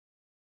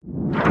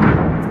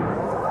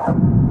This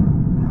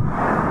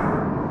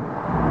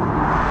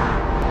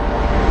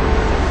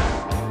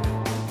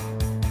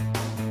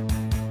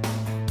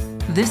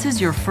is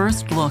your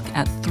first look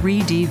at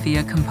 3D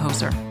via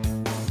Composer.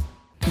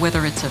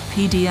 Whether it's a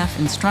PDF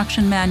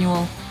instruction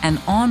manual, an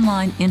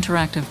online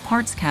interactive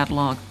parts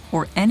catalog,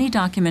 or any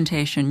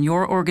documentation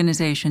your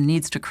organization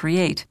needs to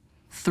create,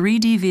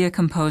 3D via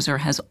Composer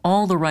has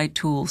all the right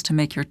tools to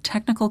make your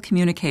technical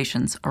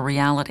communications a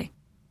reality.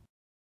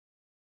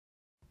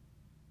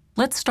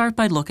 Let's start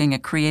by looking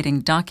at creating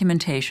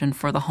documentation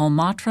for the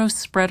Holmatros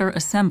spreader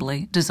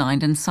assembly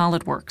designed in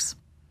SolidWorks.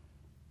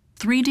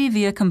 3D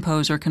via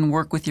Composer can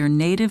work with your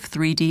native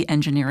 3D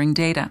engineering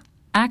data.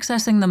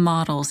 Accessing the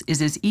models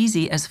is as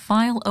easy as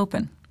File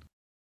Open.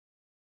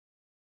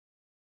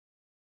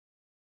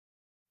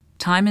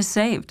 Time is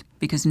saved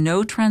because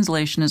no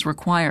translation is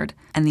required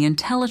and the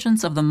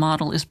intelligence of the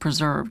model is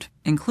preserved,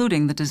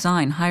 including the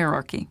design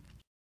hierarchy.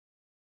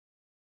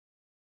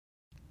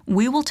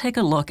 We will take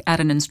a look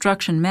at an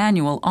instruction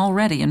manual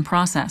already in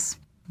process.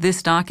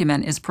 This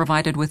document is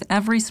provided with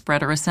every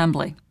spreader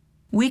assembly.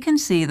 We can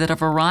see that a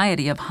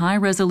variety of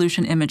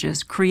high-resolution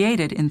images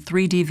created in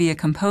 3D via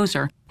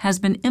Composer has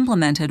been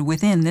implemented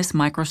within this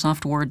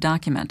Microsoft Word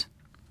document.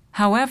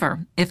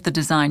 However, if the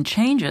design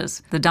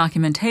changes, the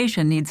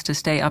documentation needs to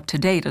stay up to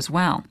date as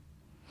well.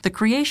 The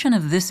creation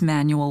of this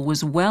manual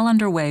was well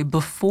underway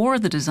before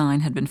the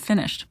design had been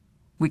finished.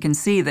 We can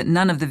see that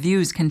none of the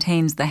views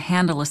contains the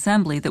handle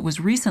assembly that was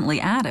recently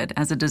added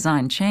as a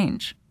design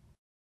change.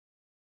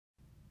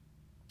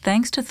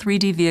 Thanks to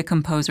 3D via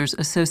Composer's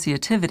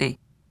associativity,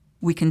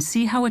 we can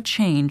see how a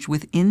change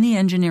within the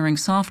engineering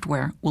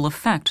software will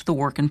affect the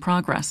work in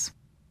progress.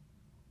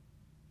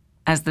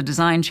 As the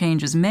design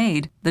change is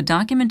made, the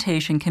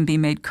documentation can be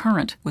made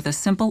current with a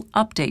simple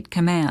update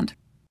command.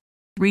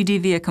 3D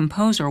via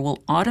Composer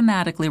will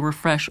automatically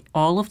refresh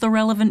all of the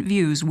relevant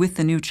views with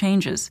the new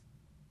changes,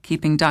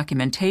 keeping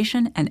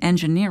documentation and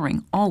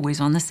engineering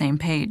always on the same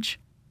page.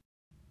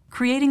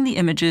 Creating the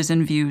images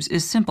and views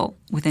is simple,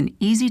 with an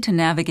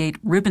easy-to-navigate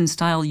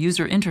ribbon-style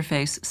user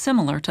interface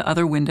similar to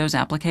other Windows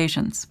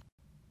applications.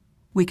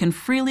 We can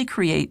freely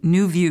create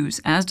new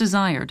views as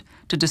desired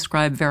to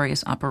describe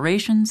various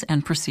operations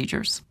and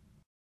procedures.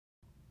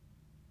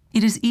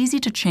 It is easy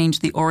to change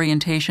the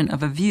orientation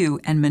of a view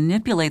and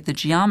manipulate the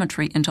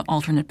geometry into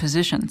alternate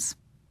positions.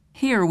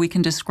 Here we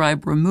can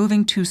describe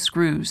removing two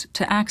screws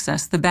to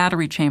access the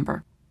battery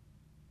chamber.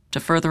 To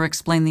further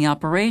explain the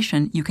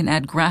operation, you can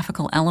add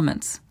graphical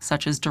elements,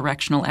 such as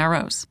directional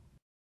arrows.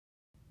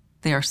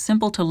 They are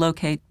simple to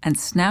locate and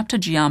snap to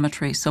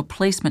geometry so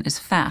placement is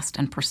fast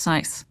and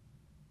precise.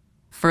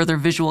 Further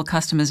visual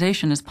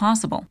customization is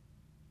possible.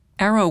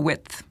 Arrow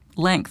width,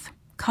 length,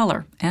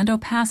 color, and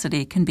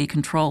opacity can be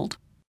controlled.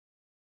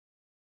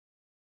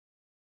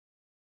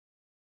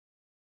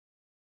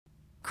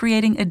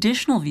 Creating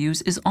additional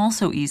views is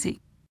also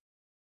easy.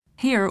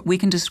 Here, we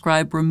can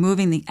describe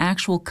removing the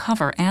actual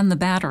cover and the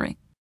battery.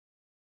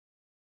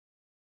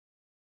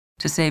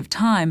 To save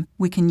time,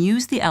 we can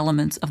use the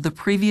elements of the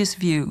previous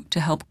view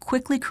to help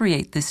quickly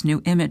create this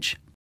new image.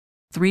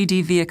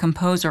 3D via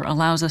Composer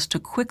allows us to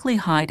quickly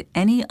hide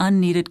any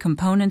unneeded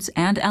components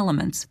and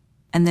elements,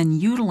 and then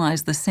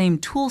utilize the same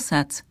tool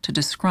sets to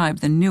describe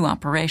the new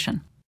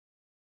operation.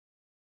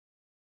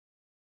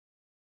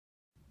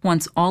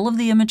 Once all of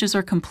the images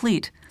are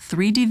complete,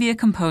 3D via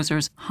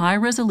Composer's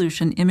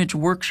high-resolution image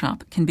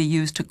workshop can be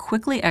used to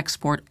quickly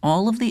export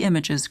all of the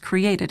images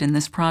created in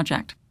this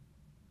project.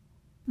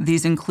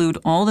 These include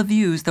all the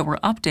views that were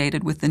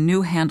updated with the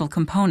new handle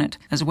component,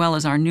 as well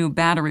as our new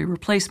battery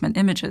replacement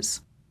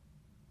images.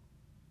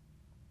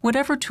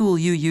 Whatever tool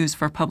you use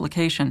for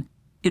publication,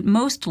 it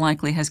most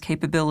likely has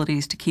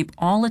capabilities to keep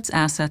all its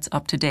assets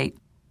up to date.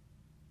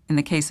 In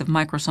the case of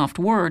Microsoft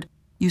Word,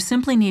 you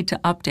simply need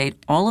to update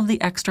all of the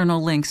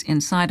external links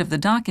inside of the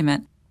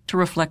document to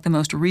reflect the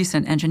most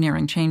recent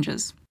engineering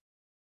changes.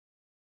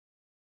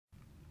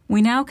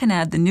 We now can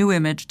add the new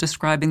image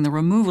describing the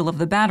removal of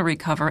the battery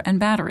cover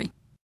and battery.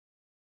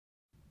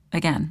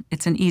 Again,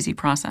 it's an easy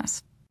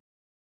process.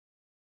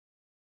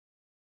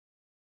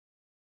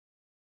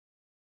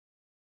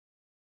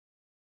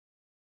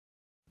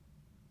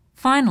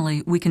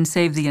 Finally, we can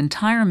save the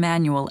entire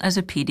manual as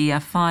a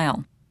PDF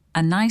file,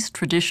 a nice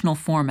traditional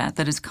format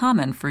that is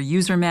common for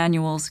user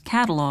manuals,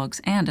 catalogs,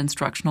 and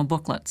instructional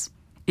booklets.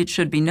 It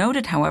should be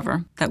noted,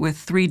 however, that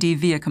with 3D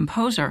via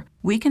Composer,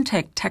 we can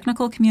take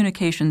technical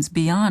communications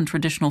beyond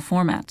traditional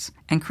formats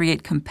and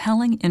create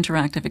compelling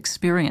interactive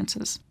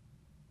experiences.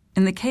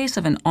 In the case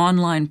of an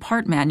online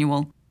part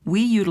manual,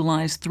 we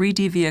utilize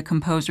 3D via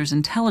Composer's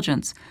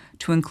intelligence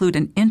to include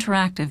an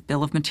interactive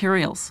bill of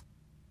materials.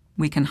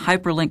 We can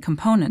hyperlink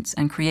components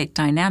and create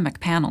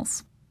dynamic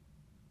panels.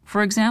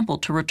 For example,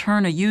 to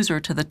return a user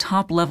to the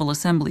top-level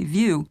assembly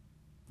view,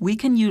 we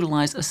can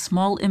utilize a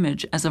small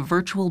image as a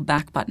virtual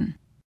back button.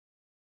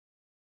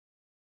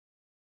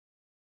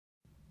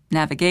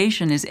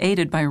 Navigation is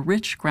aided by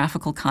rich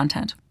graphical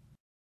content.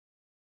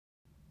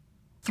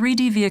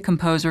 3D via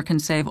Composer can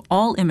save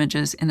all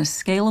images in a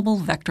scalable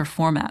vector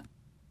format,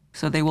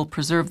 so they will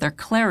preserve their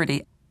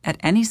clarity at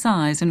any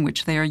size in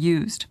which they are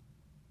used.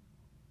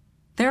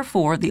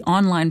 Therefore, the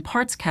online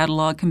parts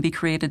catalog can be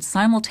created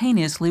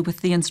simultaneously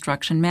with the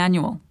instruction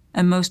manual,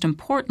 and most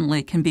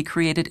importantly, can be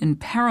created in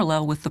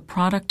parallel with the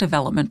product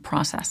development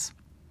process.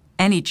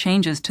 Any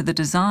changes to the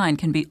design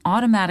can be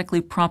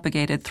automatically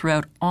propagated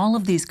throughout all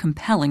of these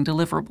compelling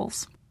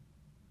deliverables.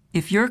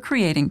 If you're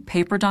creating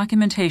paper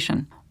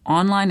documentation,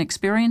 online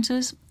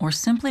experiences, or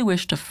simply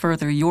wish to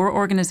further your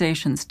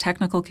organization's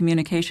technical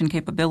communication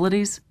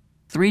capabilities,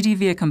 3D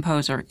Via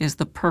Composer is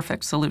the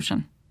perfect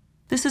solution.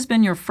 This has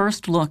been your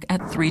first look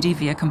at 3D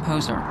Via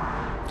Composer.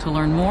 To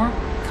learn more,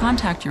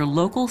 contact your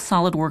local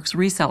SolidWorks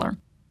reseller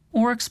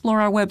or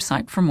explore our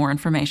website for more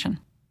information.